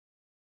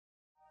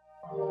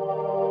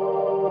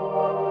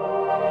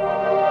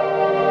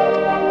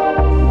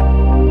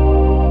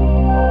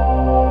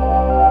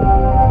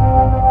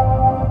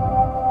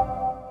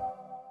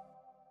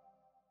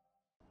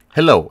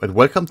Hello and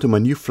welcome to my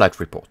new flight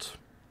report.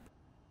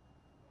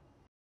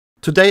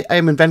 Today I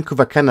am in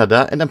Vancouver,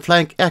 Canada, and I'm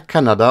flying Air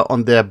Canada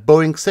on their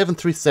Boeing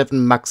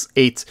 737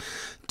 Max-8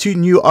 to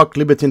Newark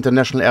Liberty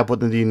International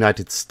Airport in the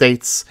United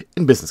States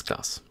in business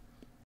class.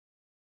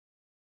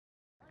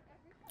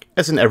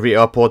 As in every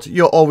airport,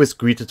 you're always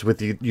greeted with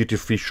the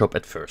duty-free shop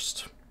at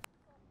first.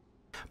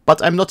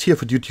 But I'm not here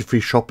for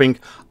duty-free shopping,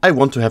 I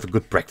want to have a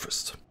good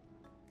breakfast.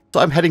 So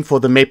I'm heading for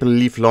the Maple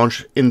Leaf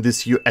Lounge in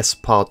this US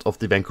part of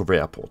the Vancouver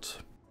airport.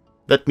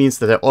 That means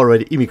that I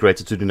already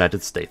immigrated to the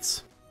United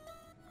States.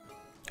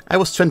 I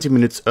was 20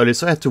 minutes early,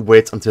 so I had to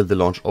wait until the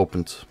lounge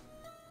opened.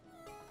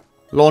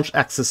 Lounge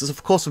access is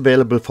of course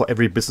available for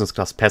every business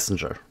class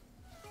passenger.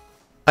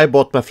 I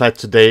bought my flight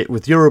today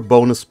with Euro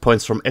bonus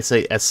points from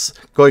SAS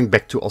going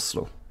back to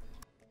Oslo.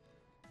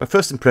 My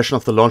first impression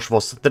of the lounge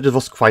was that it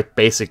was quite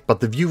basic, but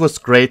the view was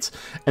great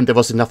and there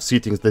was enough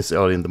seating this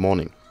early in the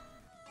morning.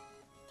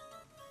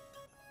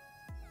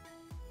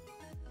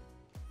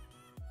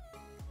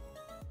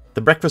 The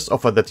breakfast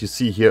offer that you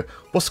see here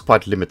was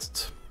quite limited.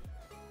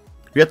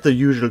 We had the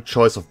usual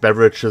choice of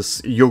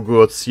beverages,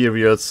 yogurt,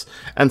 cereals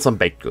and some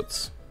baked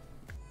goods.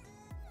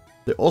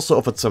 They also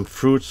offered some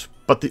fruit,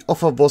 but the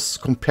offer was,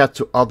 compared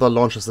to other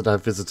lounges that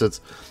I've visited,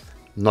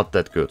 not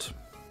that good.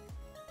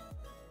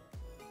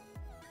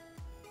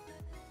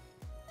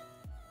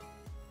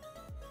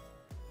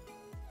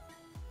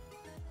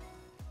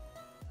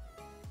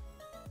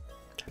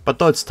 But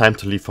now it's time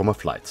to leave for my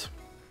flight.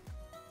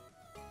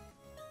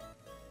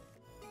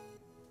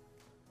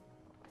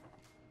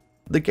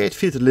 The gate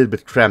felt a little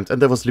bit cramped and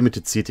there was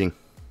limited seating.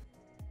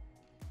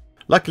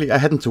 Luckily I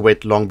hadn't to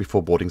wait long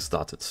before boarding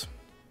started.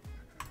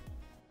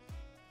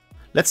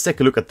 Let's take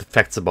a look at the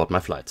facts about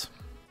my flight.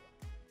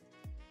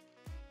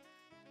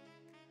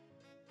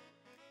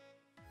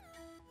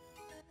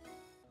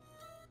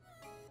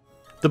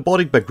 The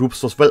boarding by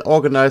groups was well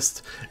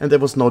organized and there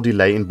was no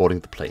delay in boarding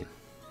the plane.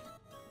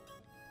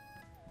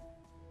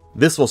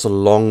 This was a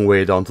long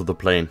way down to the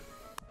plane.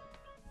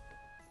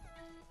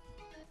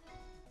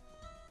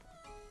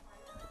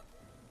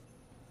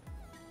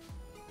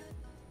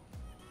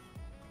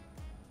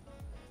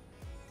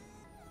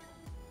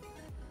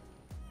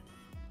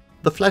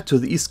 The flight to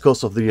the east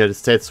coast of the United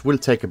States will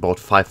take about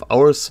 5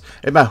 hours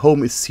and my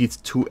home is seat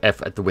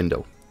 2F at the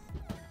window.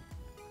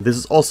 This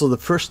is also the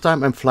first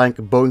time I'm flying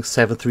a Boeing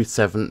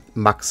 737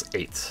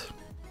 Max-8.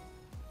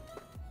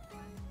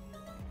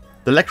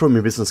 The legroom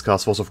in business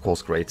class was of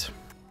course great.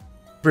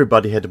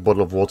 Everybody had a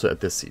bottle of water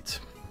at their seat.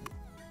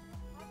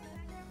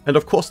 And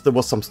of course there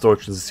was some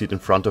storage in the seat in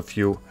front of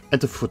you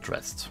and a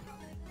footrest.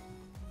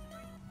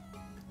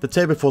 The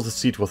table for the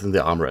seat was in the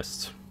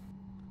armrest.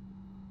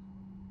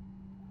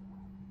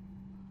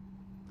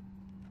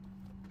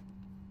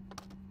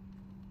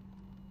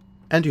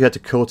 And you had a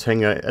coat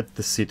hanger at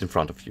the seat in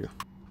front of you.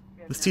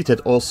 The seat had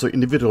also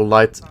individual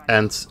light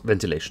and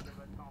ventilation.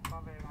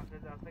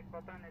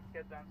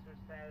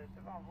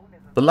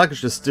 The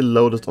luggage is still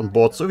loaded on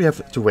board, so we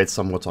have to wait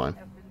some more time.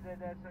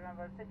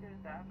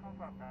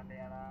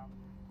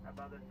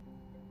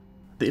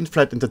 The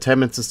in-flight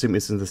entertainment system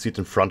is in the seat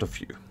in front of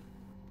you.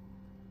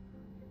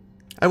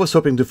 I was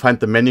hoping to find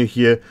the menu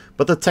here,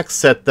 but the text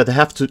said that I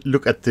have to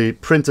look at the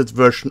printed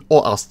version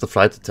or ask the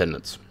flight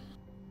attendant.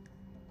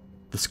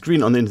 The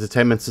screen on the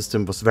entertainment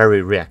system was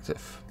very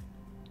reactive.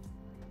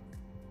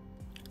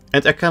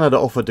 And Air Canada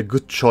offered a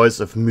good choice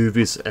of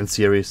movies and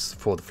series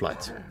for the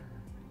flight.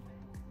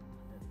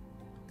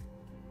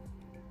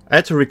 I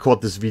had to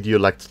record this video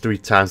like 3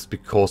 times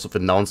because of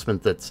an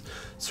announcement that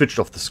switched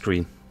off the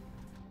screen.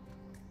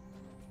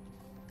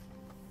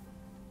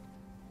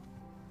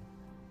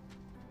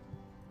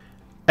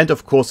 And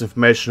of course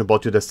information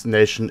about your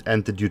destination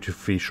and the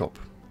duty-free shop.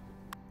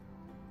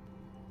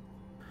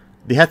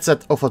 The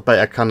headset offered by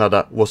Air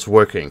Canada was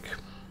working.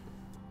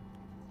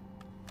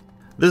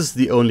 This is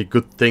the only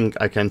good thing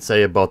I can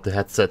say about the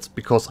headset,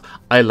 because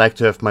I like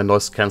to have my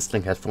noise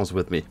cancelling headphones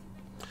with me.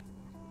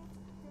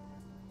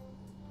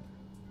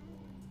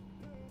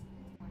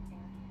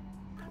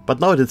 But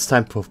now it's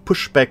time for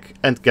pushback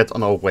and get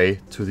on our way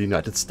to the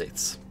United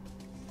States.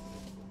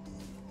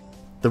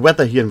 The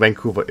weather here in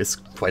Vancouver is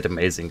quite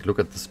amazing. Look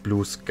at this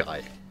blue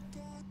sky.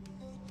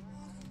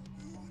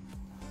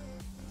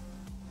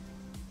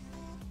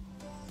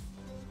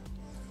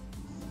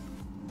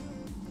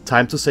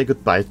 Time to say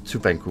goodbye to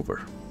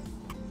Vancouver.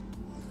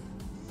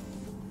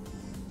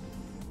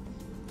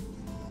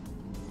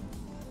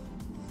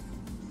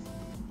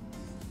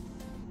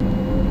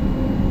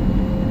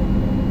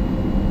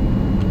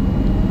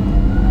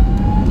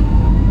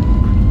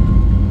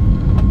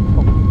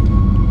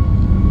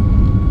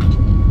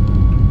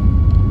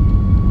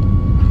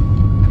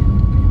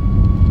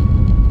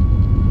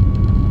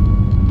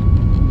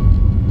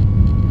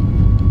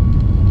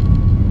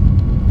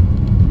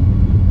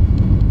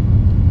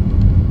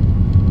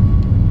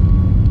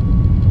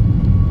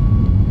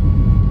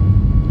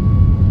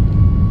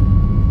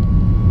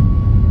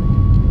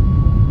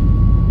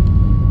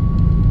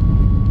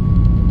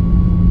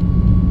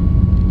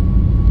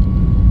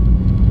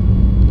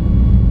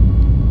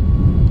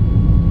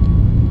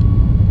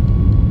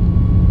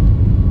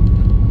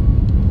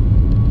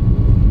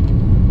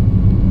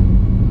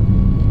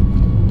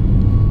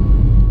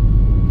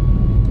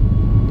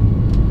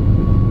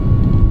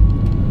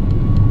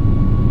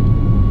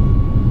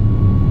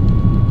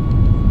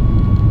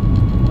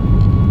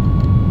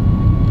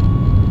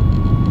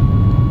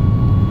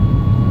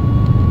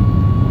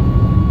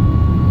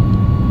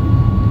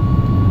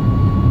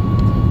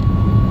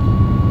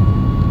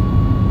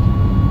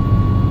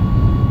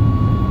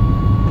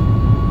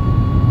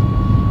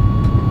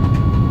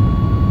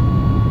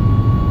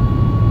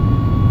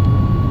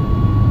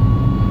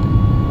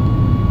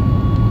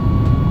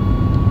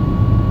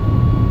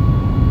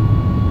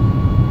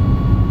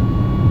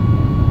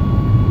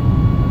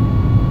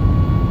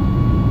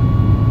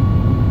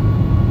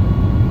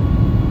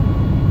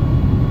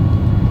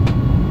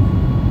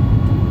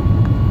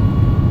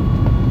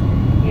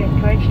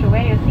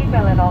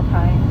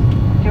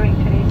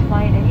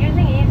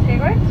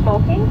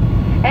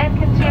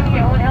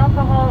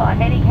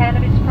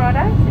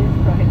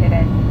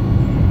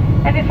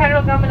 And the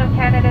federal government of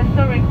Canada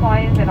still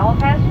requires that all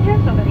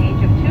passengers over the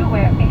age of 2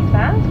 wear a face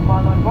mask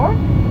while on board,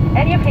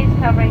 and your face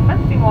covering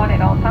must be worn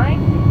at all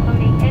times,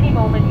 including any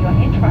moment you are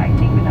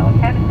interacting with our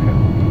cabin crew.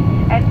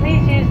 And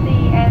please use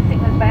the air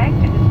sickness bag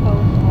to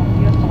dispose of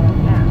your soiled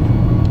mask.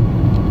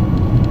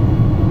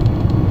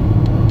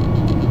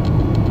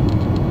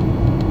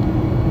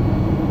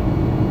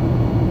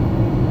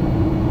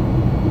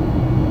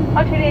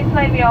 On today's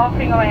flight, we are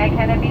offering our Air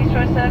Canada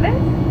Bistro service.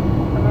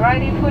 A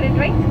variety of food and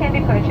drinks can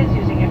be purchased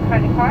using your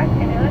credit card.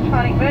 An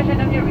electronic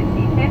version of your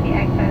receipt can be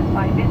accessed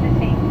by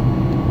visiting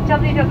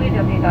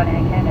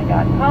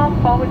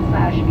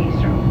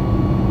www.aircanada.com/bistro.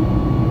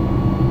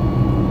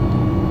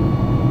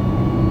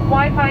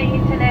 Wi-Fi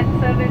internet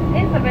service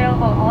is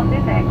available on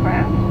this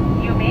aircraft.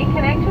 You may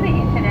connect to the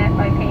internet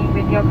by paying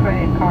with your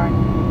credit card.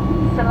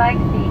 Select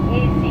the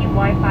AC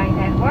Wi-Fi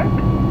network,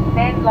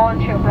 then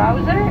launch your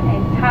browser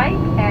and type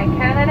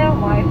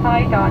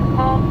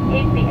aircanadawifi.com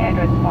in the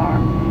address bar.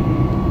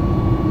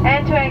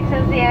 And to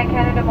access the Air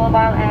Canada mobile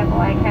app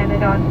or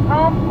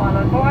aircanada.com while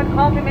on board,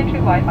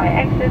 complimentary Wi-Fi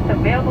access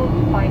available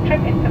to find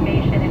trip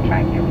information and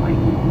track your flight.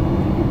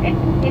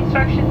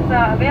 Instructions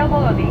are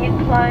available on the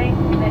in-flight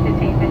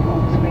entertainment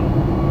home screen.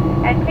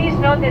 And please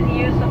note that the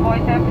use of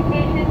voice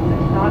applications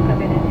is not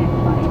permitted in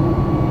flight.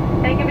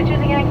 Thank you for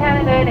choosing Air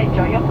Canada and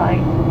enjoy your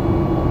flight.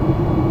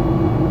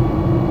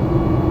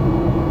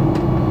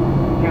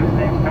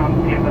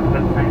 Remplir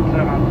votre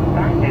ceinture en tout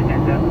temps, il est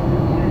interdit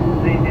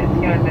d'utiliser des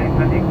cigarettes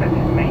électroniques, de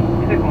fumer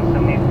et de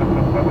consommer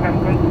votre propre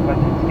alcool ou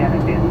produit du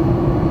cannabis.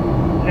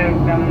 Le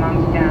gouvernement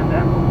du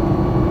Canada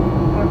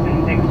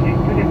continue d'exclure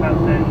tous les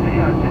passagers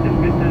âgés de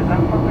plus de 2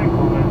 ans pour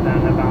Vancouver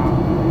dans le bord.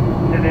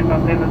 Vous devez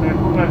porter votre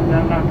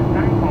couvre-chef en tout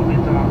temps, y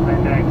compris durant vos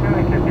interactions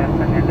avec le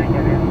personnel de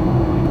cabine.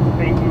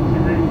 Veuillez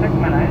utiliser chaque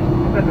manège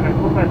si votre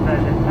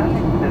couvre-chef est sale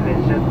et que vous devez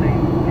le jeter.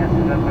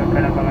 Merci de votre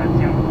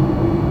collaboration.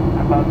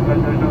 À part du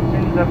vol d'aujourd'hui,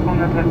 nous offrons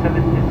notre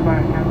service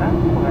d'histoire à Canada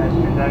pour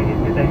acheter une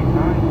variété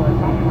d'aliments et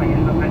boissons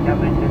moyenne de votre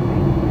carte de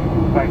crédit.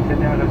 Pour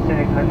accéder à un reçu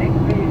électronique,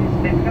 veuillez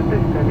visiter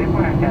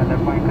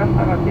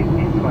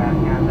www.canada.com/histoire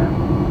Canada.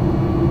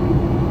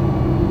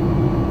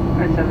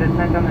 Un service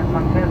Internet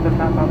sans fil de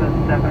faire part de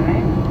cet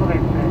appareil pour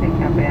être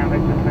en payant avec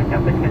votre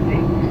carte de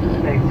crédit.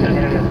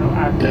 Sélectionnez le réseau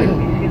AC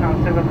Wi-Fi,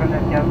 lancez votre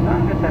navigateur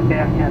et tapez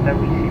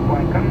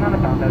aircanadawifi.com dans la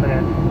barre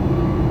d'adresse.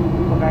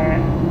 Pour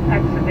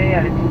accéder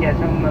à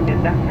l'application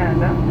mobile d'Air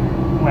Canada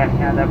ou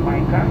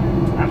aircanada.com,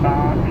 à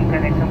bord, une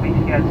connexion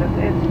Wi-Fi gratuite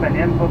est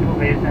disponible pour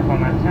trouver des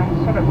informations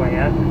sur le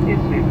voyage et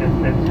suivre le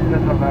statut de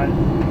votre vol.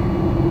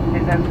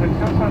 Les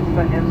instructions sont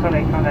disponibles sur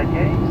l'écran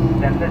d'accueil du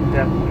système de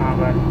divertissement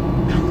vol.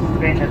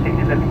 Veuillez noter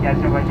que les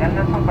applications vocales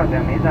ne sont pas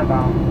permises à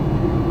bord.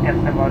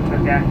 Merci d'avoir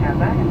choisi Air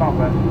Canada et bon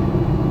vol.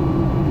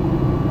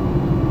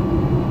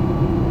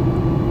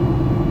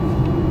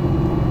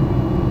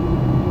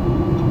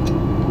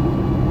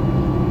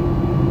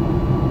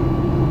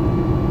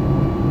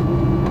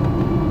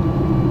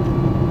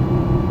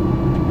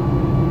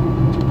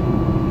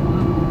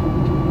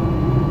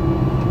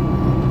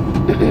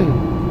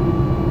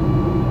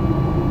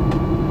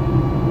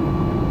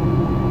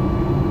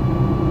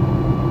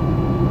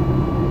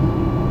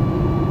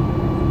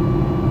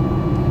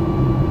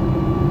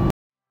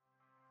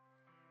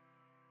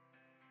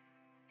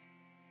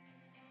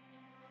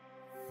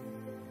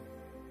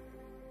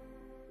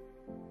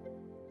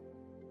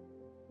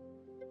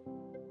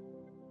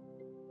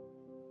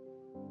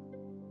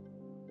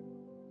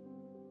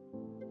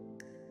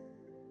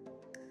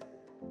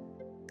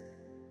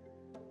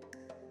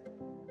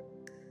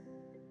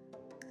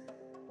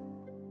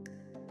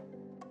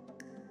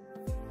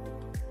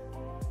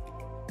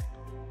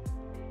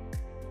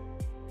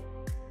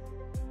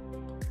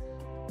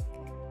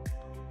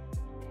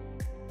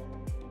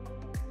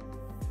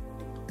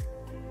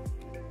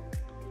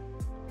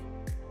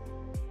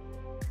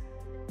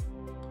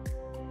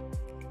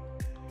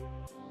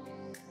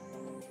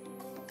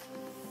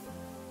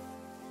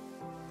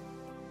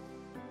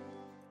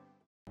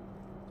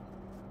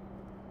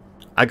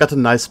 I got a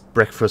nice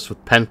breakfast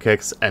with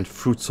pancakes and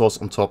fruit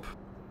sauce on top.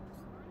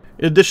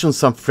 In addition,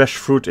 some fresh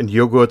fruit and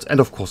yogurt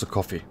and of course a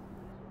coffee.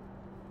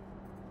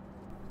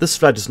 This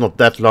flight is not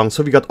that long,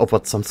 so we got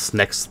offered some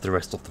snacks the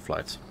rest of the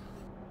flight.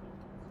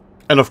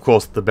 And of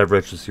course the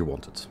beverages you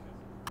wanted.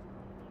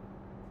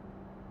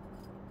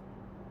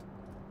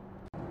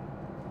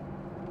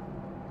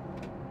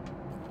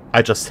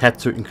 I just had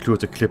to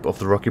include a clip of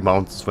the Rocky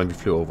Mountains when we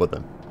flew over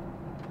them.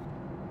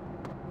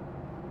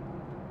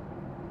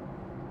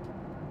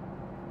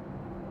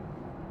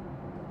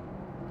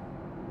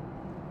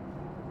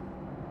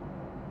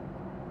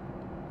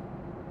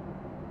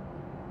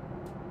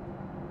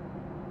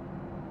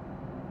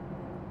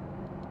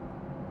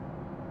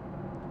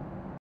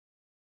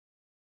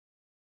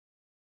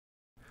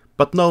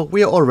 But now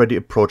we are already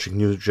approaching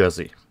New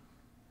Jersey.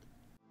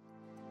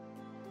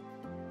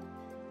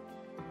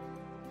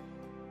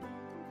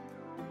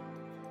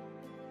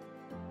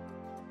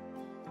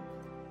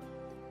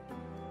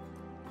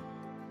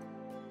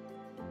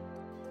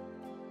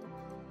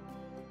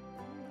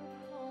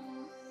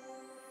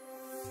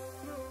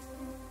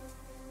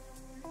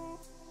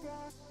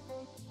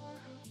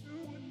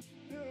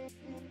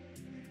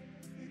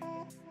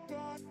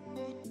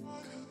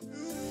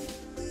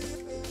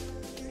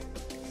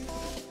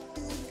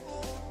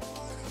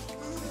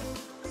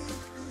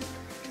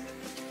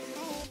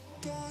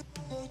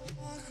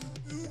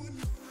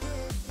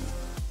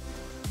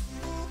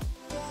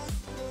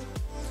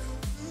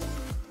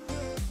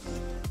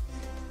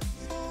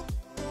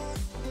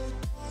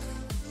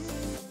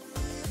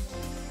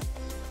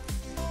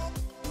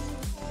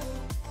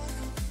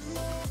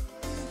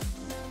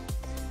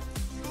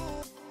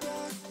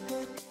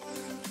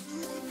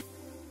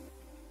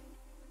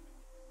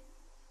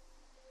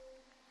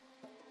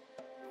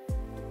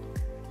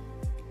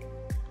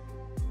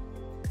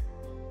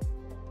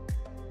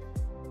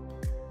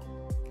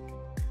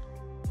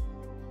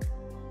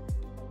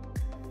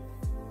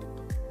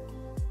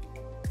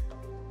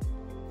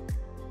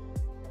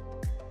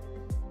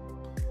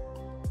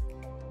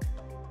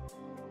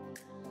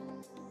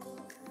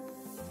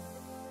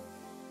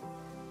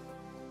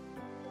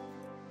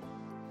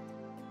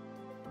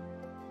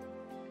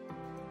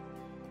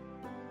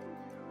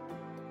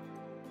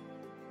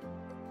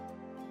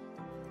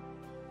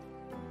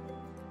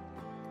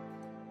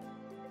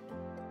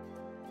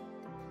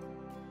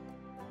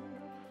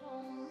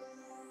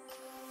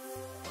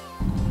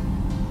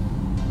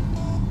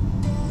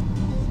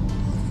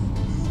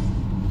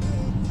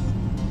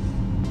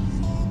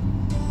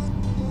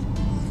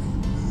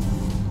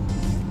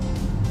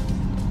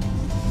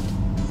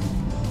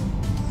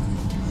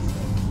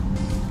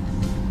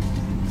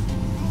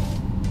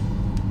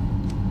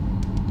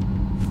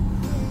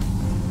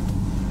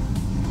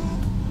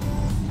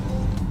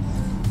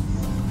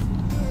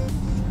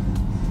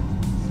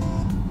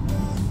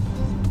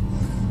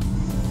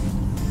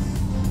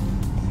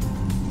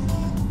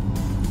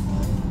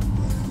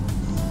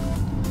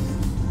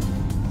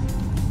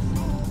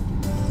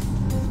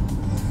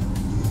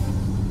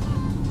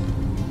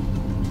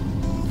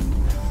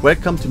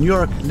 Welcome to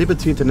Newark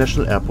Liberty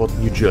International Airport,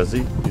 New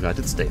Jersey,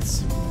 United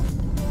States.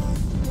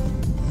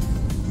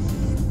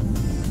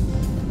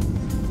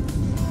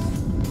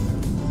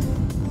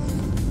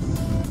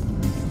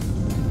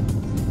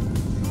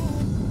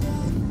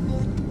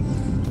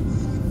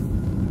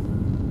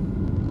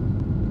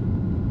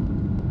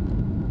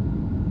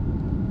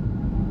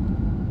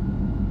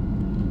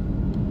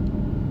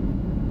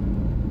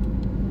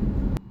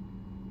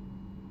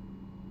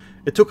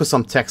 It took us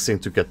some taxiing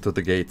to get to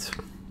the gate.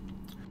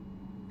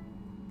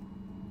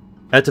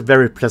 I had a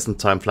very pleasant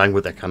time flying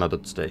with Air Canada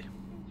today.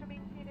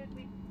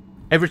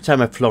 Every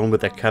time I've flown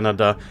with Air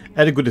Canada, I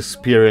had a good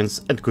experience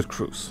and good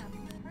cruise.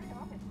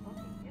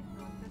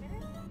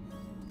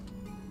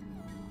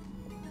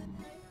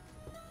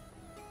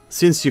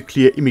 Since you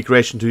clear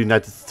immigration to the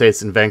United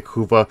States in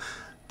Vancouver,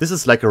 this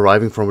is like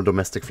arriving from a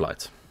domestic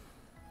flight.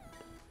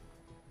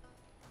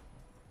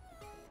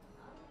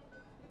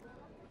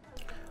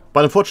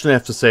 But unfortunately I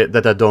have to say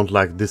that I don't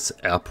like this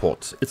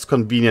airport. It's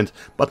convenient,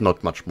 but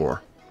not much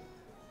more.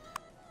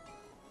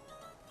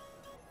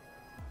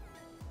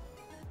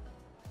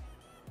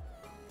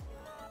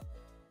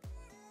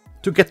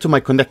 To get to my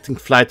connecting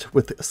flight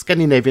with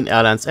Scandinavian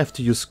Airlines, I have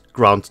to use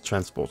ground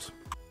transport.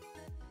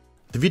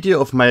 The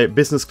video of my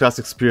business class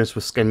experience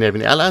with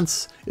Scandinavian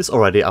Airlines is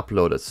already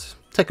uploaded.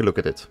 Take a look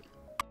at it.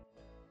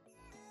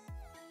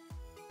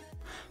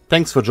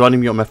 Thanks for joining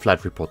me on my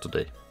flight report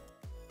today.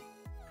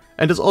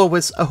 And as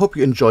always, I hope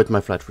you enjoyed my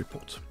flight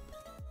report.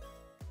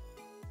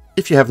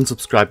 If you haven't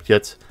subscribed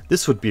yet,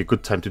 this would be a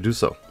good time to do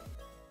so.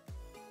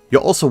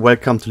 You're also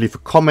welcome to leave a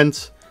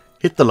comment,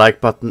 hit the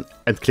like button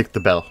and click the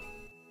bell.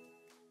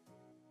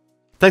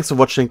 Thanks for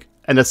watching,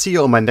 and I'll see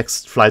you on my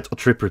next flight or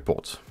trip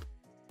report.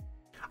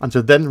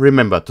 Until then,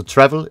 remember, to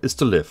travel is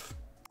to live.